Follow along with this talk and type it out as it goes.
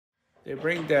They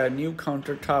bring the new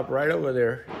countertop right over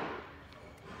there,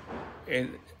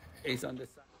 and it's on the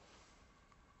side.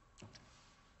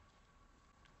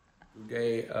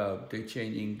 Today they're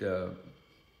changing the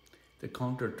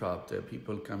countertop. The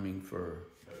people coming for.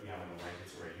 But yeah, when the light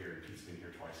gets right here, he's been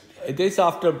here twice. It is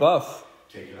after buff.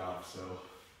 Take it off, so.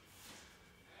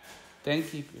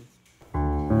 Thank you.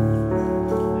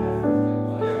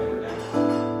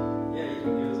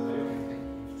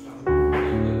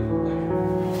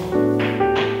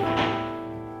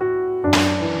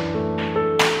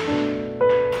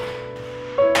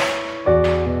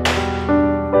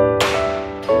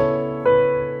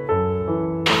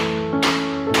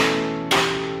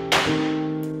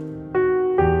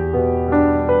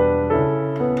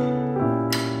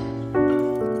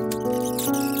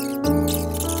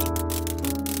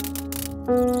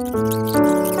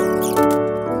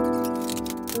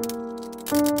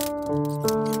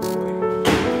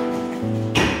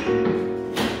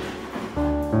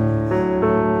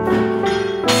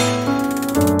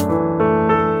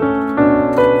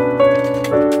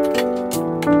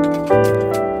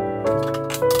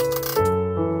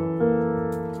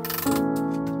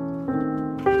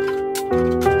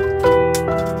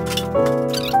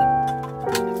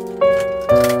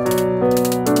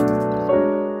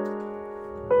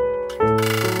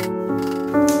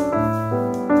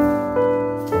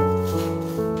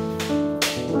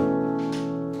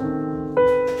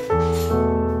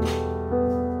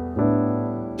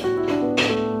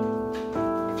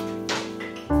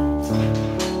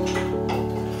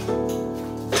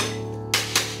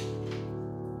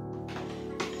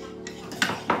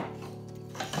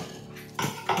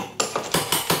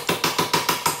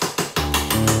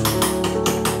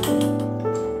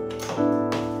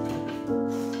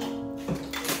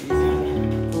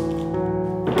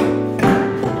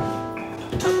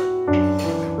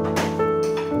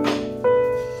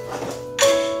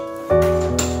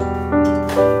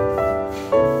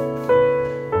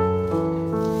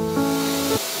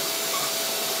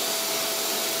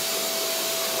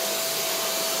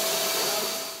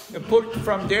 Put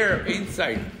from there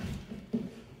inside.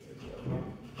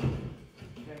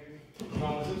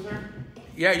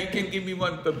 Yeah, you can give me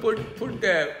one, but put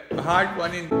the hard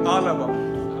one in all of them.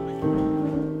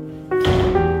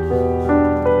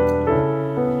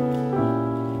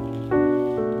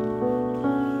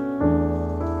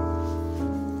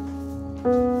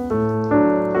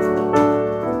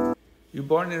 You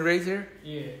born and raised here?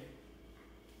 Yeah.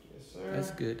 Yes, sir.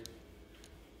 That's good.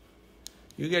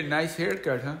 You get a nice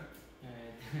haircut, huh?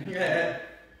 Yeah.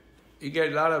 You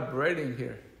get a lot of bread in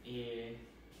here. Yeah.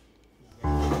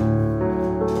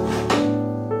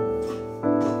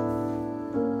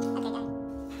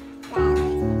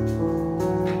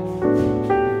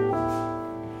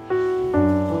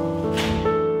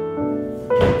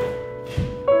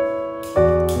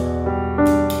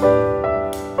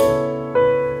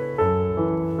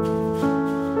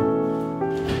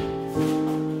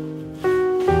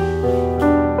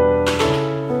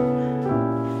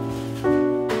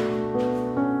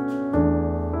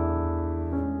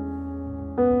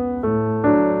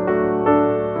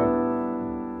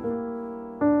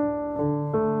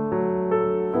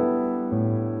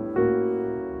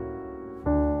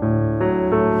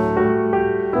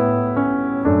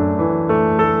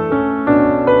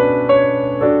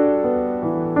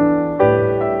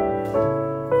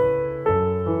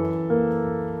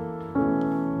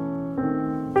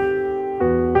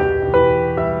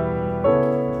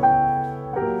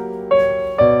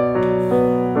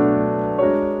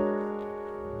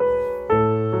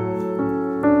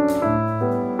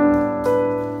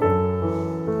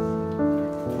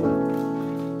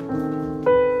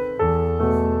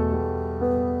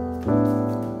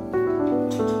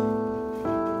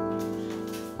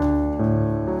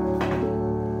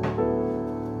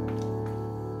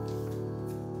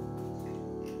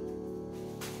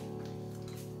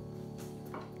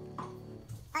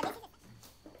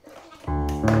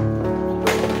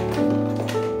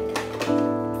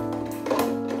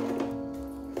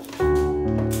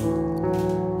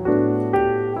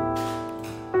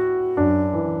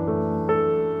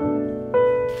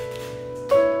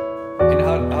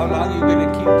 How long are you going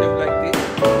to keep them like this?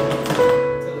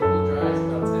 Until it will dry, it's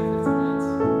about 10 minutes.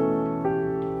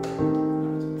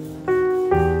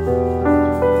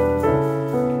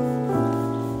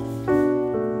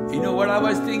 You know what I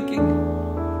was thinking?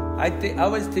 I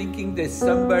was thinking that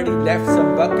somebody left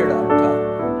some bucket on top.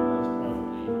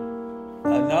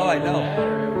 No, I know.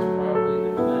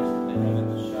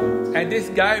 And this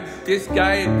guy,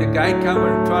 the guy come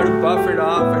and try to buff it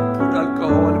off and put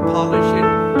alcohol and polish it,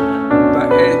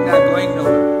 but it's not going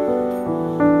nowhere.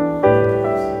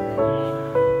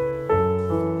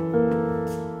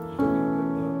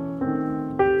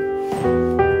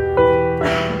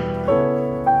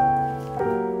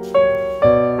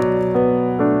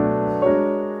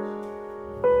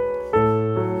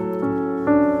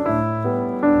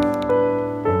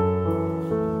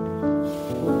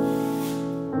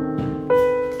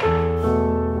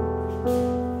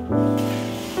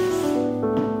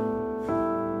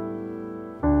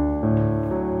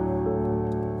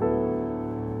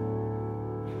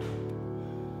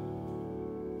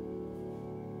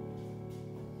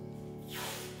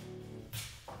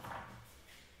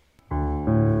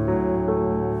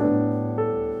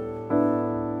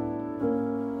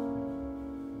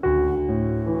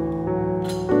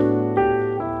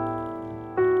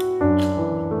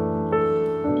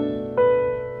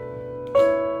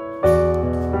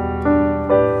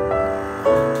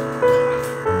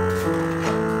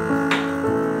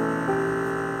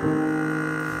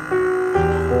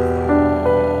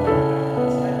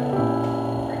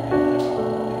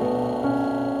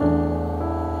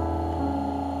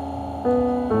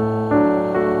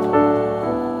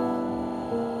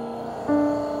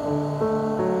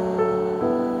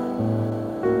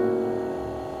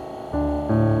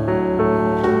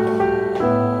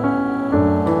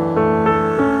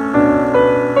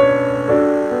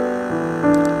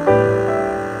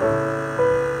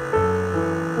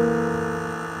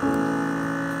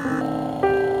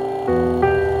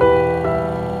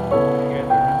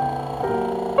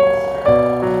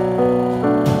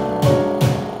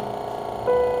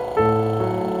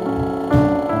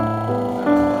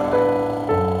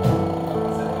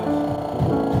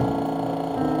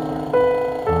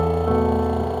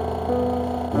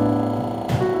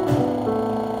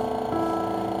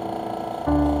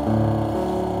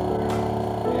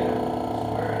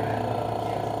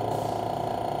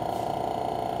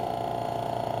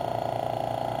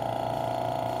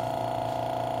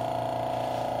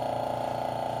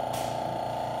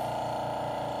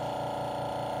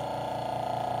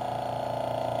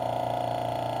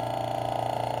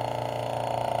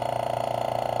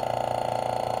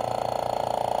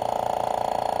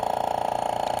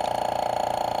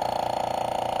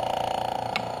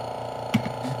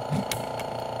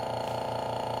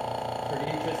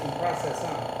 process,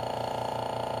 huh?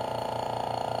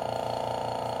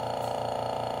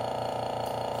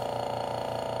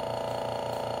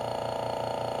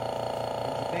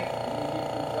 What you think? You did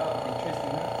a good job.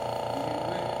 Interesting, huh? You did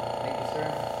good. Thank you, sir.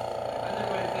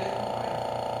 Otherwise, there's no point.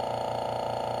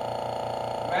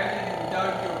 Imagine if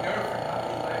without your girlfriend, how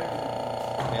your life would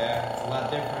be. Yeah, it's a lot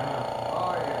different, huh?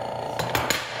 Oh, yeah.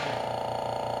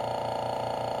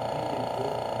 You did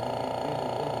good. You did really,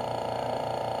 really good.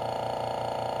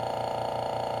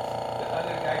 The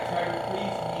other guy tried to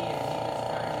please me and he was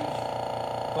trying to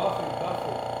buff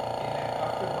it. And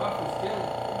after buff it still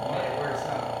Way worse,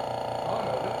 huh? oh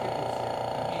no, look at this here.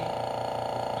 I mean,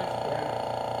 it's much better.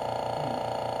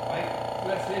 Like,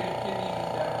 Plus you didn't even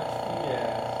that much food.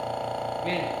 yeah. I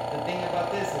mean, the thing about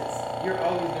this, you're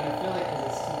always gonna feel it because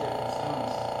it's two different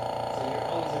zones. So you're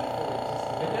always gonna feel it just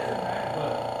a It little bit. doesn't matter.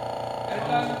 But As as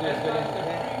long long as as you do as good as the you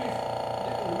can. previous,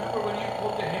 remember when you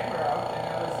pulled the hammer out and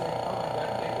I was saying, oh my God,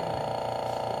 they're gonna,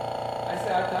 I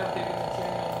said, I thought they're gonna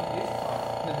change only this part.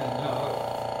 No.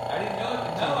 I didn't know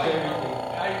it. Now I know.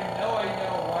 I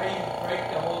know why you break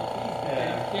the whole piece because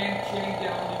Yeah. you can't change the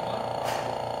only one part.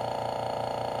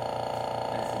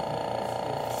 That's good.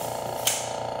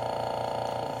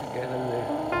 Together with.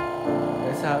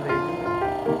 That's how they do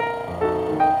it.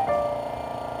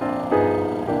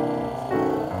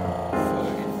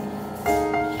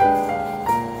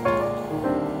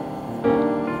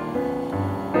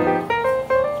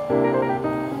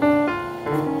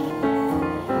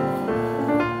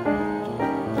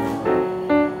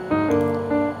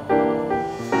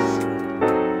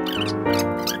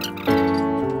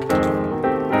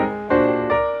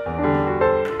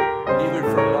 Leave it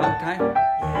for a long time.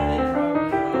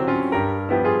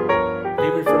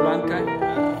 Leave it for a long time.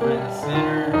 Find the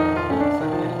center. It's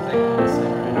like exactly the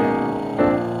center right now.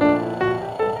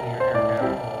 Open your air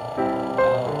gap.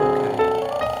 Oh,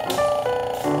 okay.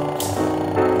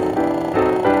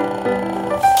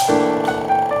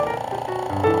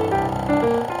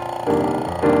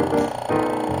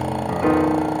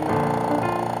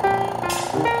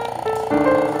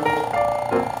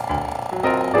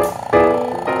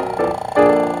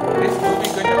 This movie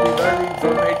gonna be very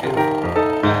informative.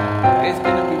 It's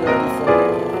gonna be very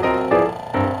informative.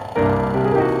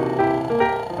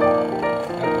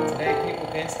 Today, people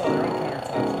can install their own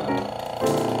countertops,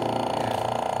 huh?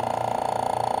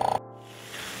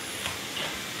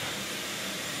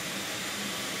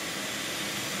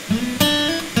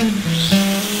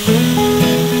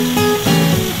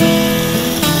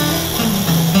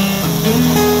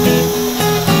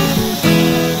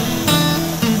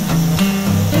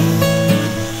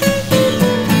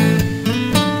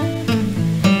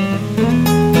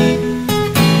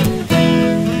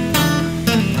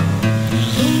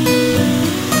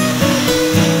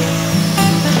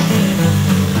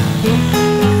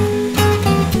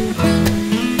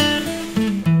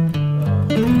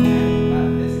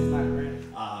 This is not great.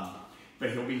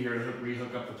 But he'll be here to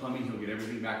rehook up the plumbing. He'll get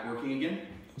everything back working again.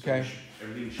 So Okay.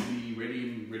 everything should be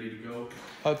ready to go.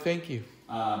 Oh, thank you.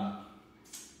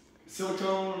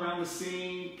 Silicone around the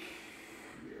sink.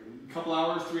 Couple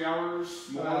hours, 3 hours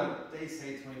more. They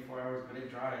say 24 hours, but it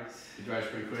dries. It dries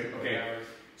pretty quick. 3 Okay. hours.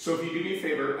 So if you do me a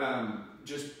favor,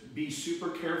 just be super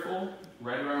careful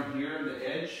right around here on the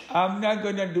edge. I'm not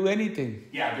gonna do anything.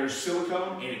 Yeah, there's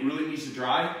silicone and it really needs to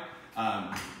dry.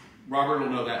 Robert will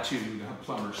know that too, the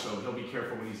plumber, so he'll be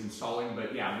careful when he's installing.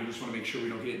 But yeah, we just want to make sure we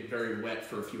don't get very wet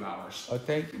for a few hours. Oh,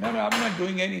 thank you. No, I'm not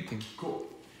doing anything. Cool.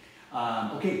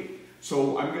 Okay,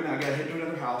 so I gotta head to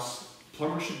another house.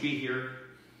 Plumber should be here.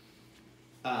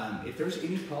 If there's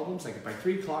any problems, like if by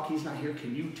 3 o'clock he's not here,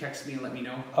 can you text me and let me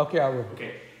know? Okay, I will.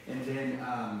 Okay, and then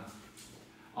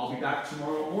I'll be back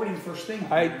tomorrow morning first thing.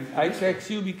 I text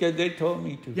you because they told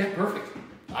me to. Yeah, perfect.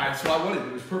 That's what I wanted.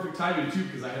 It was perfect timing too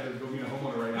because I had to go meet a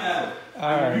homeowner right now.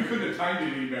 Yeah. So, you couldn't have timed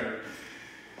it any better.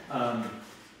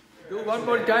 Do one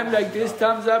more time like this,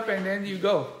 thumbs up, and then you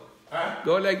go. Huh?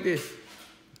 Go like this.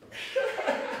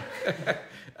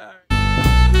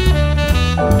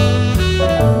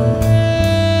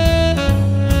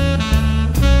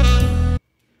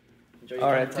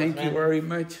 All right, thank you very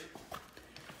much.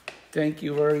 Thank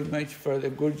you very much for the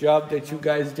good job that you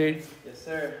guys did. Yes,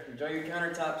 sir. Enjoy your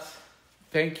countertops.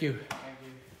 Thank you. And